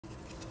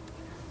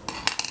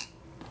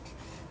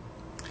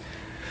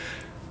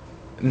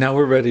Now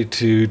we're ready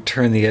to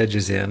turn the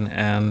edges in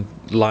and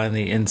line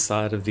the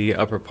inside of the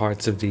upper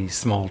parts of the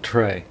small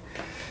tray.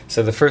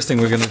 So the first thing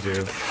we're going to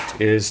do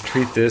is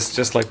treat this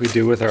just like we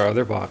do with our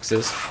other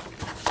boxes,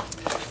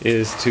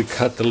 is to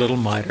cut the little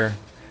miter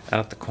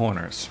at the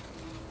corners.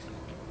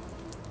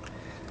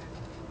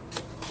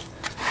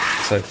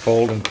 So I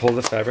fold and pull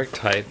the fabric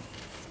tight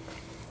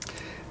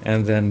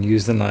and then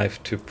use the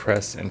knife to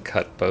press and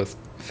cut both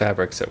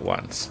fabrics at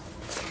once.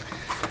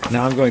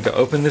 Now I'm going to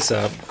open this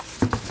up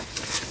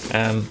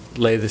and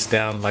lay this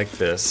down like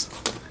this.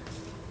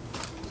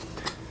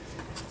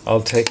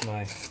 I'll take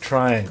my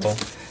triangle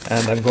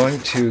and I'm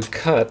going to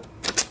cut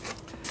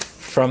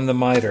from the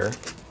miter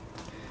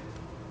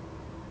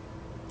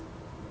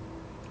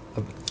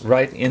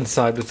right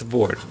inside with the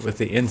board, with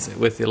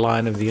the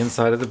line of the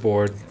inside of the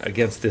board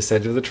against this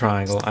edge of the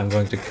triangle. I'm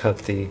going to cut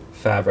the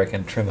fabric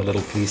and trim a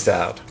little piece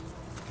out.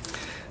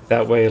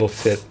 That way it'll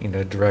fit,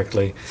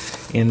 directly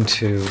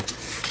into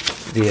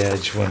the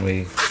edge when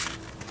we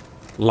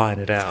line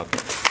it out.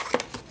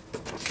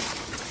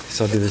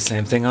 So I'll do the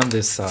same thing on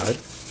this side.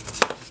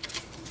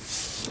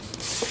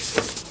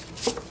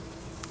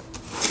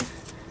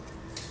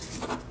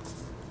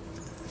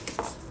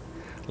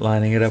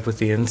 Lining it up with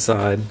the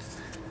inside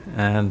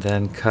and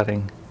then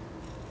cutting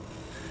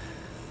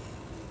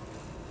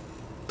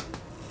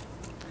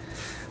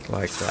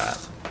like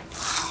that.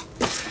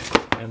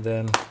 And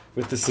then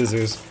with the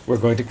scissors we're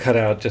going to cut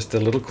out just a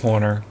little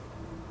corner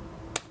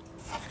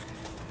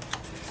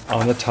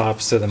on the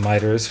top so the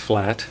miter is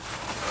flat.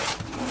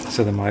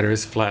 So the miter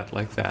is flat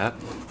like that.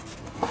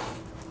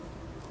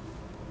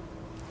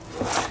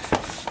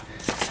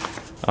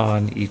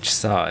 On each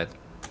side.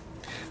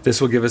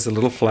 This will give us a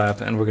little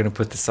flap, and we're going to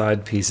put the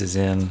side pieces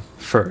in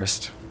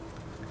first.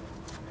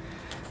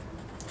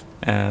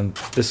 And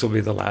this will be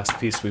the last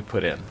piece we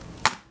put in.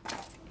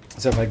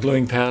 So I have my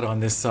gluing pad on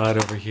this side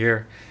over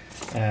here,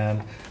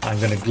 and I'm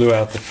going to glue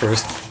out the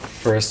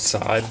first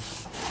side.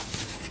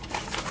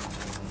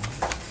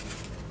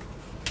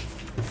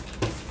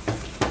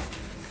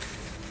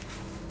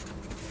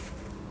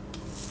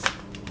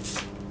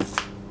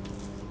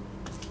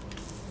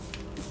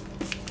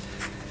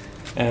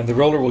 And the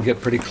roller will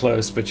get pretty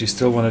close, but you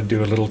still want to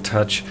do a little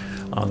touch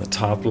on the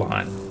top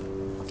line.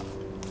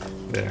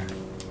 There.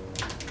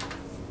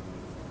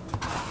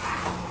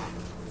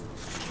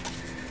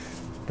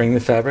 Bring the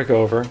fabric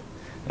over,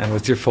 and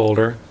with your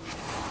folder,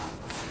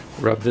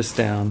 rub this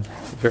down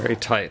very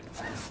tight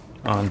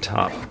on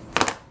top.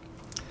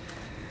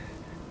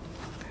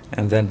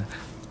 And then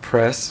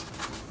press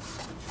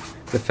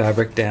the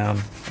fabric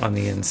down on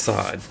the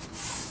inside.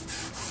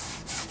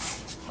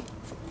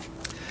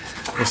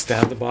 We'll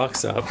stand the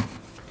box up.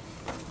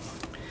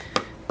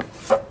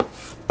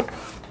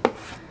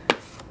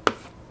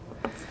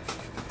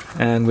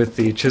 And with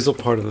the chisel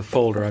part of the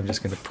folder, I'm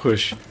just going to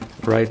push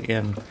right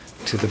in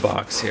to the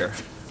box here.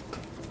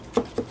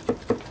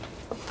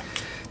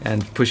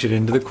 And push it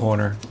into the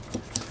corner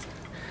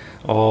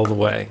all the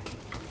way.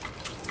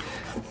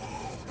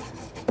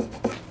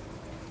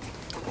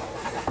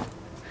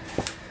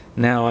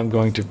 Now I'm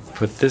going to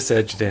put this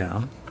edge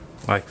down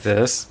like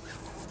this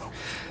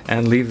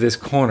and leave this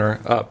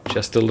corner up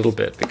just a little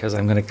bit because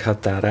I'm going to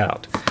cut that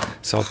out.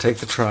 So I'll take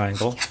the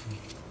triangle,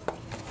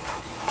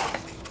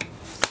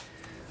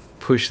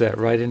 push that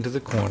right into the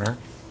corner,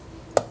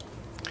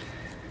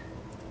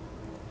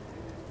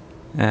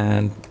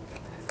 and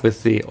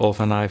with the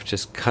Olfa knife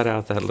just cut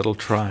out that little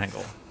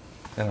triangle.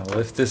 Then I'll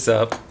lift this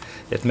up.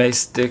 It may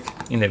stick,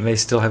 it may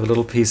still have a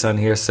little piece on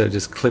here, so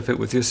just clip it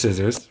with your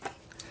scissors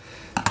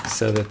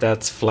so that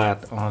that's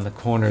flat on the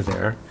corner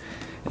there,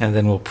 and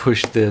then we'll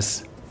push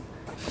this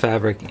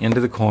fabric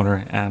into the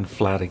corner and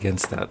flat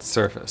against that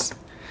surface.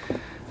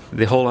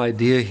 The whole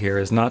idea here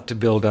is not to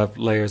build up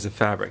layers of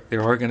fabric.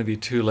 There are going to be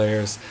 2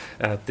 layers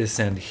at this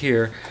end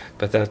here,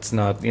 but that's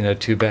not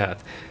too bad.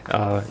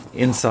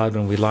 Inside,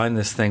 when we line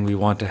this thing, we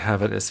want to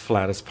have it as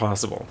flat as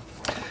possible.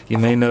 You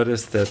may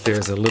notice that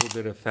there's a little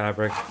bit of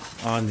fabric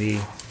on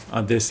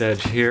this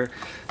edge here.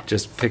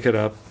 Just pick it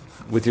up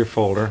with your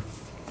folder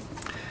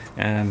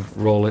and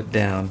roll it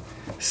down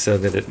so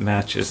that it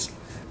matches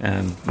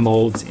and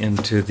molds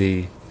into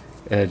the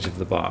edge of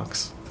the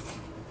box.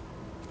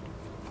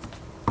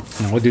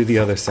 Now we'll do the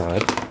other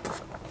side.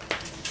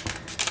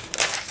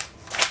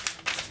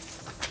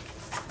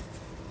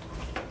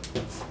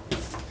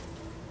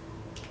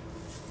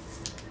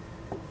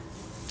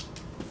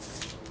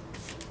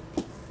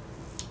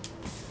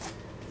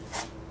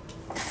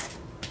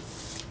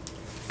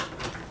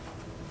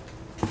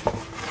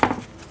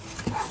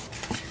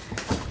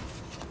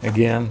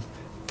 Again,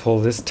 pull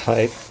this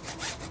tight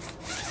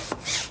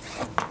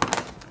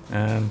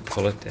and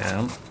pull it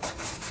down,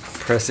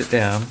 press it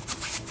down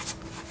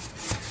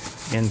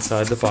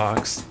inside the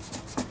box.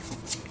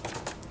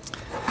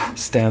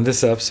 Stand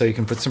this up so you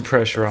can put some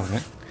pressure on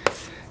it,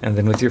 and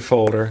then with your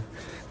folder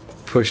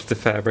push the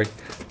fabric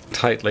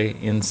tightly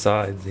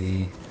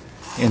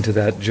into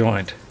that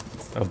joint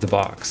of the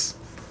box.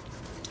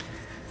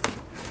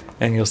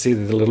 And you'll see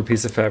that the little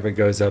piece of fabric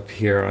goes up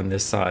here on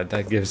this side.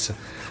 That gives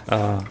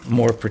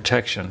more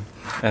protection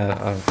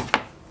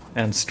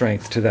and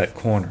strength to that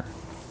corner.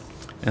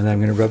 And then I'm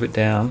going to rub it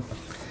down.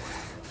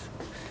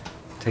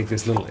 Take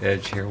this little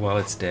edge here while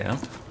it's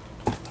damp.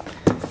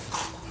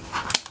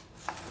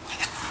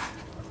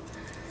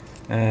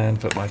 And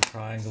put my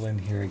triangle in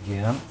here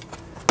again.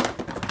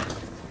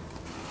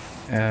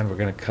 And we're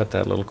going to cut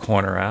that little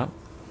corner out.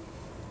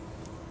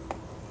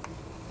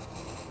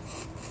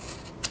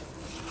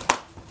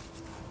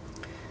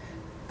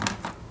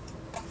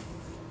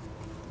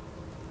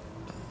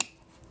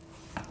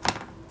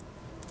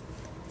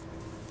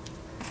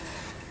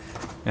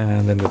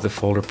 And then with the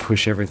folder,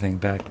 push everything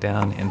back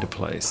down into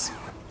place.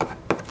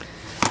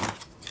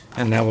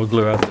 And now we'll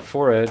glue out the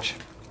foredge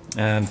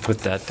and put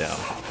that down.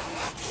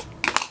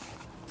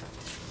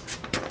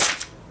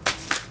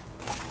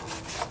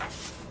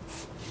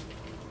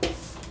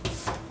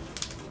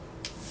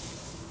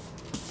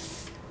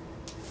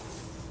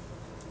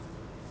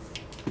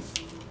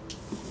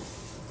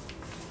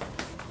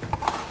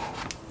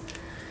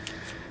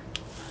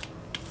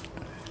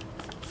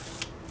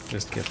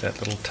 Just get that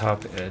little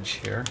top edge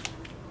here.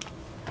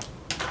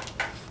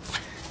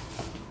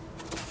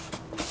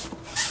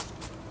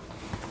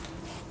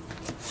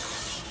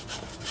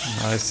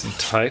 Nice and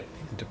tight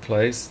into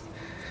place.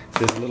 If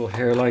there's a little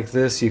hair like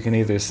this, you can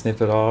either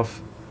snip it off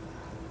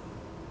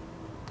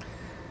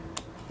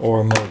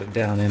or mold it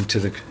down into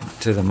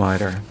the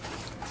miter.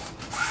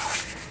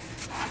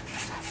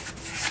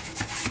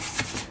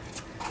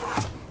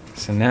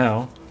 So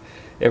now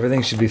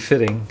everything should be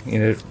fitting,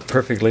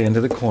 perfectly into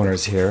the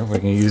corners here. We're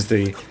going to use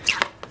the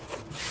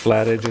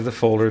flat edge of the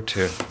folder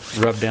to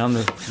rub down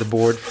the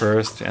board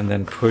first, and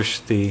then push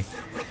the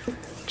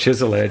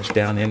chisel edge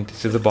down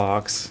into the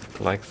box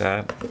like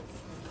that.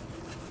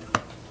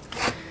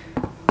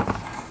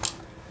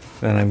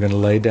 Then I'm going to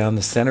lay down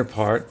the center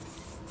part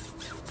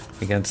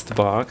against the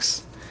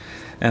box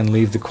and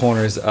leave the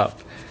corners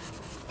up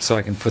so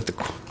I can put the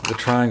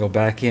triangle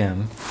back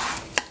in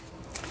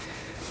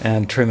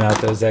and trim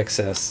out those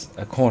excess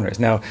corners.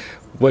 Now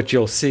what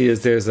you'll see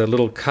is there's a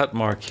little cut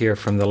mark here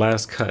from the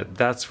last cut.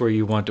 That's where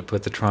you want to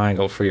put the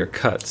triangle for your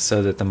cut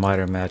so that the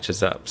miter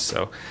matches up.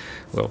 So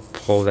we'll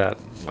pull that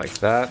like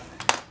that.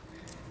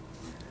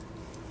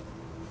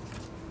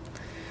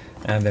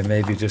 And there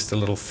may be just a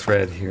little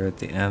thread here at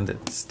the end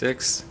that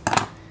sticks.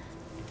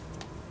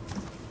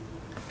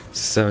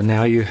 So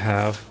now you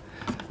have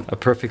a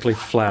perfectly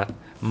flat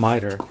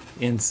miter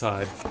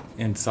inside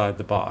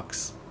the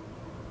box.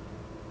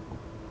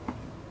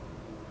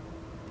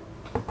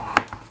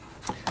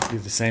 Do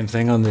the same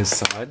thing on this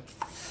side,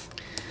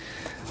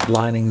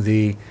 lining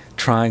the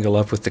triangle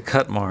up with the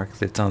cut mark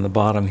that's on the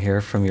bottom here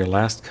from your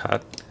last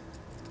cut.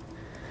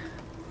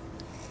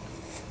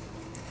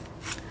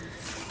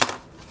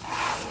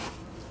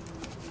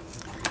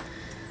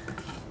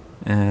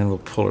 And we'll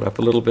pull it up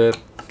a little bit,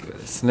 give it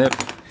a snip,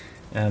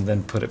 and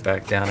then put it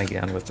back down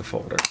again with the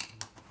folder.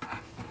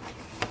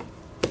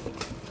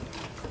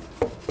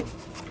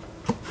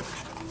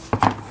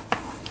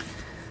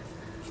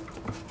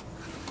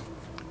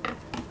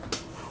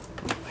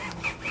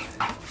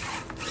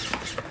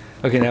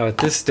 Okay, now at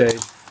this stage,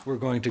 we're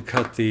going to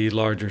cut the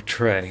larger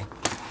tray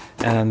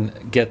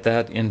and get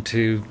that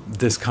into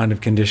this kind of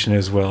condition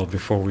as well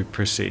before we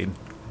proceed.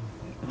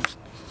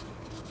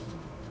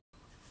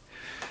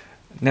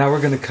 Now we're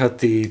going to cut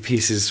the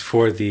pieces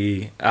for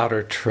the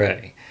outer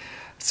tray.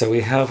 So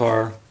we have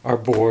our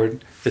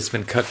board that's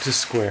been cut to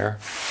square,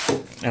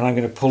 and I'm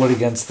going to pull it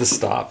against the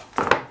stop.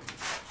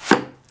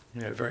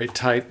 Very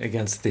tight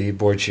against the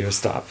board shear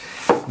stop.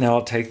 Now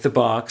I'll take the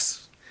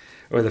box,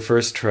 or the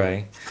first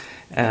tray,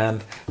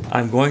 and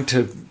I'm going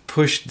to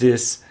push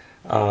this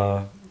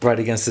right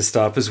against the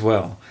stop as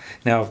well.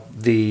 Now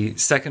the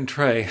second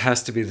tray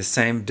has to be the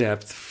same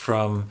depth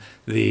from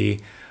the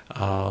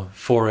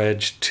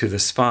foredge to the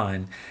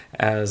spine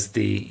as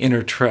the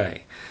inner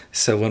tray.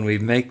 So when we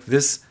make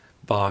this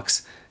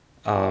box,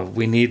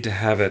 we need to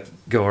have it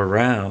go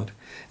around,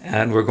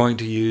 and we're going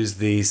to use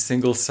the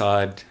single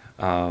side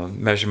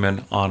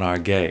measurement on our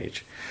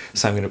gauge.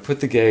 So I'm going to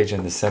put the gauge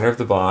in the center of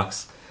the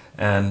box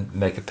and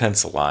make a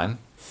pencil line.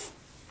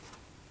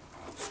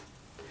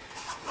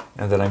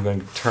 And then I'm going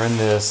to turn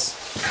this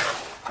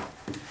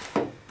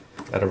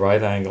at a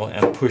right angle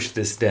and push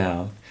this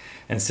down.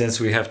 And since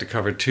we have to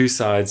cover two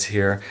sides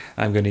here,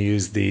 I'm going to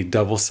use the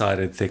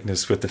double-sided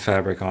thickness with the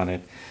fabric on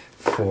it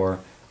for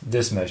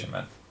this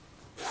measurement.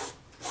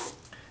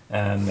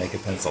 And make a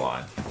pencil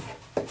line.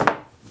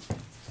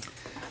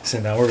 So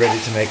now we're ready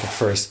to make a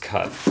first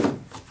cut.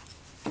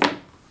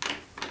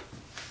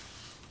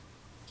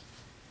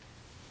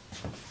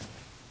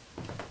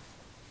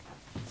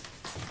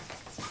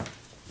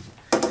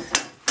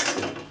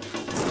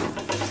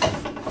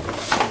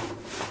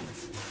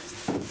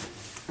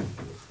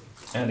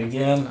 And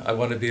again, I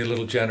want to be a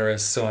little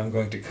generous, so I'm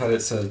going to cut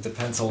it so that the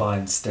pencil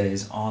line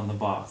stays on the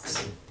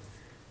box.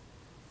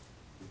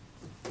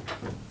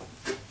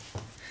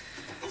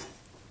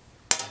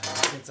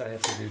 since I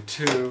have to do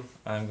 2,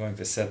 I'm going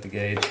to set the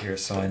gauge here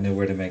so I know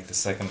where to make the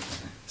second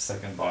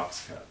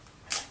box cut.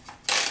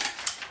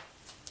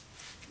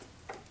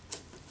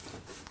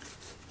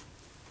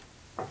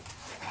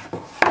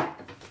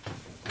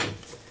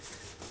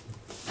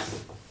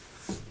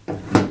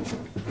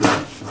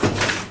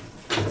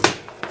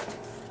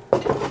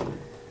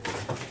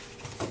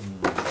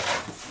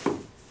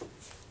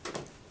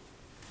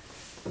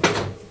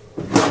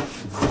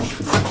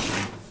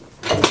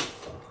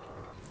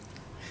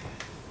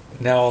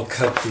 Now I'll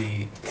cut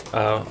the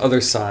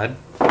other side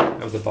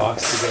of the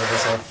box to give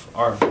us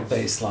our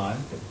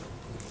baseline.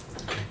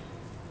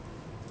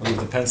 Leave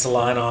the pencil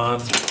line on,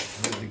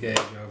 move the gauge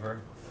over.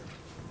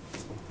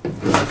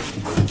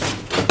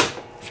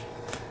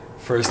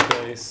 First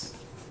base,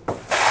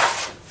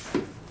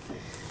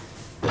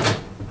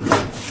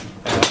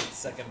 and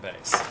second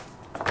base.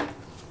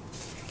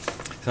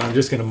 So I'm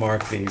just going to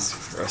mark these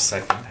for a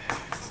second.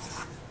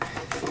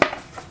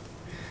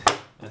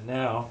 And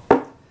now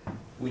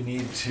we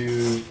need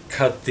to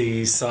cut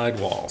the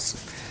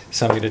sidewalls.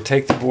 So I'm going to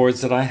take the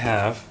boards that I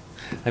have,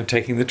 I'm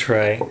taking the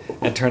tray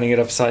and turning it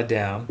upside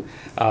down.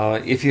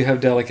 If you have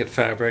delicate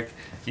fabric,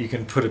 you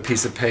can put a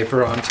piece of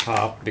paper on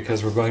top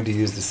because we're going to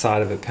use the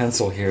side of a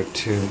pencil here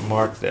to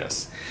mark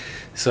this.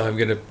 So I'm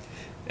going to,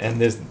 and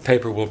this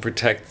paper will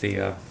protect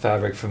the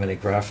fabric from any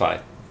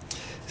graphite.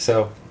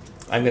 So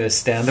I'm going to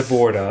stand the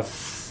board up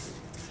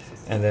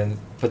and then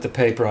put the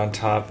paper on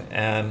top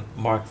and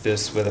mark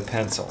this with a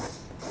pencil.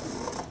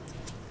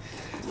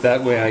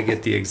 That way I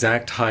get the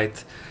exact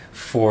height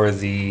for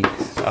the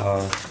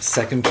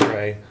second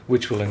tray,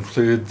 which will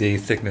include the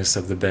thickness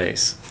of the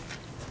base.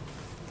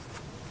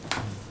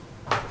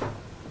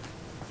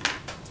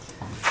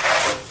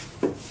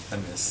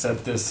 I'm going to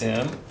set this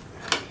in.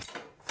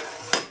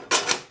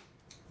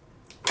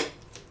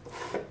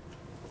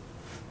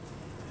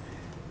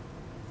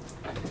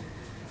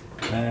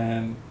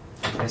 And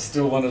I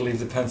still want to leave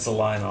the pencil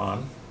line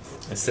on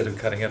instead of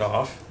cutting it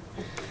off.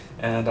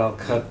 And I'll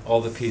cut all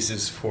the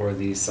pieces for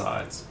these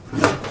sides.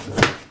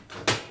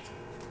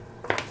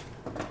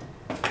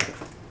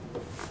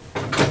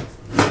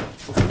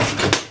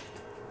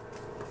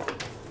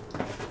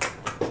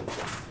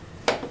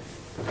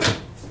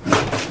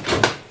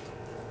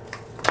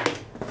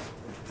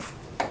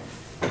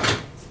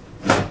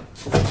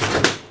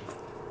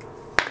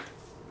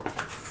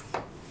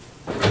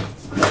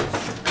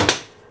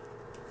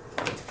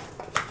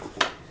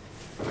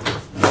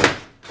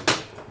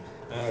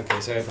 Okay,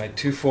 so I have my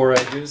 2 4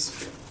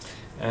 edges,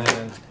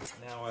 and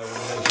now I will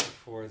measure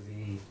for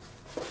the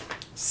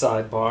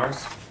side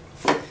bars.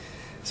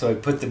 So I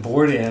put the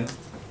board in,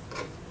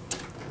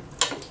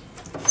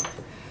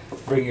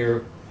 bring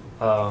your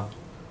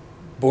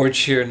board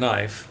shear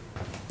knife,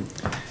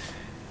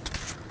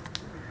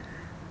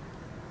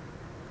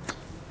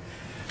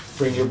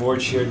 bring your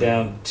board shear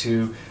down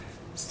to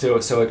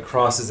so it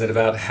crosses at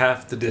about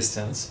half the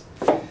distance,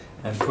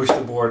 and push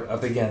the board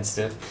up against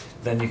it.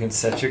 Then you can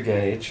set your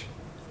gauge.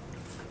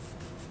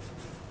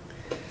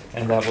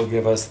 And that will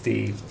give us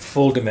the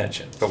full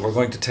dimension. But we're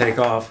going to take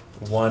off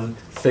 1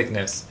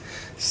 thickness.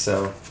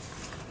 So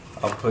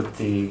I'll put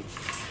the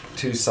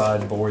 2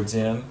 side boards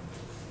in,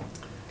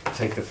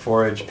 take the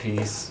 4-edge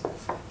piece,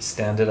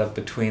 stand it up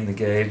between the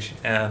gauge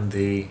and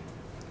the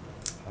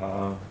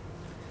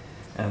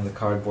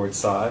cardboard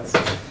sides,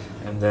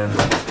 and then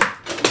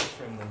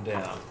trim them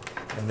down.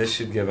 And this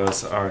should give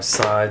us our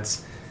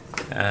sides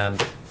and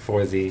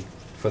for the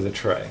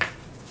tray.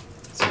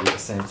 So do the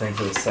same thing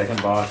for the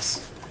second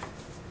box.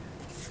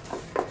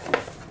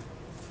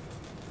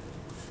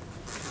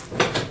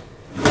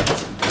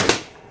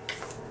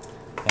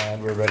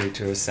 And we're ready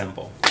to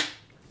assemble.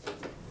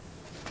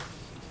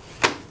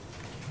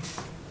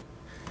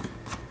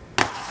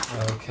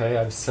 Okay,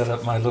 I've set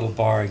up my little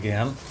bar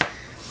again,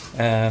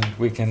 and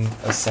we can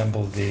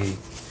assemble the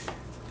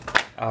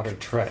outer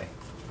tray.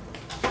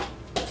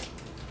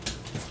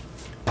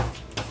 A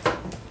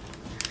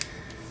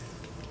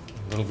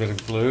little bit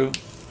of glue.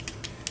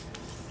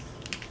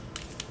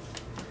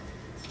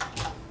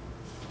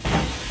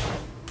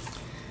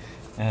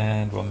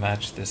 And we'll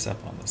match this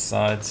up on the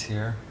sides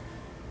here.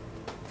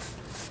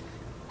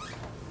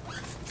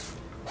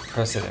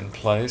 Press it in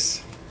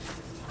place.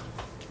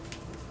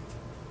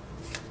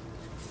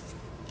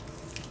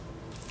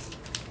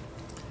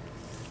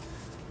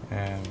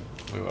 And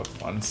glue up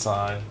one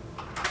side.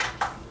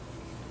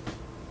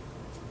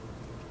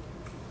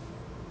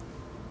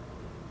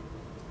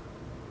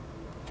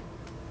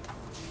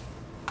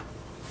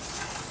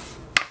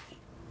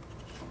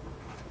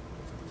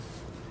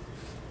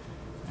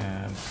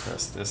 And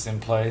press this in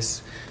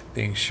place,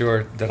 being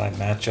sure that I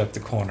match up the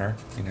corner,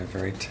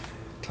 very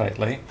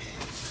tightly.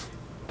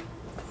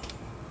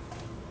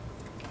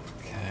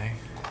 Okay.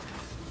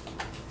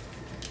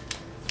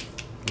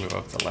 Glue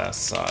up the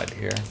last side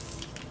here.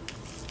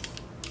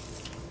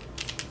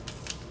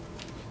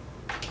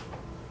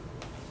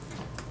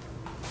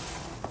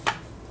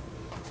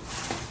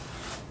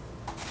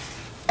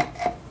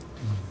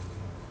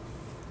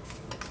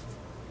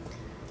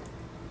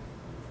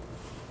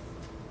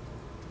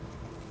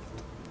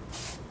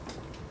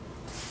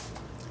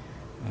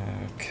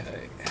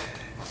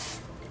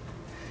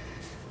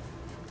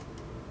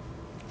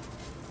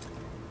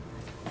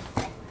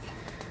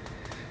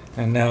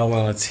 And now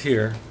while it's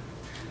here,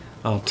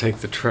 I'll take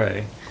the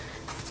tray,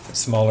 a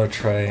smaller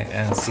tray,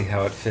 and see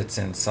how it fits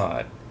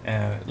inside.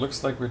 And it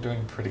looks like we're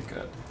doing pretty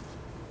good.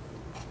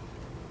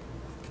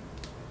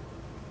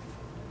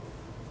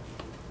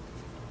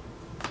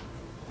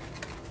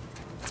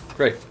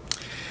 Great.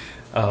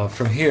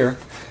 From here,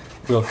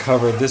 we'll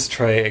cover this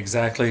tray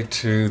exactly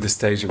to the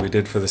stage that we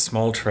did for the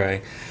small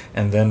tray,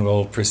 and then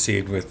we'll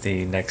proceed with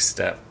the next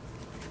step.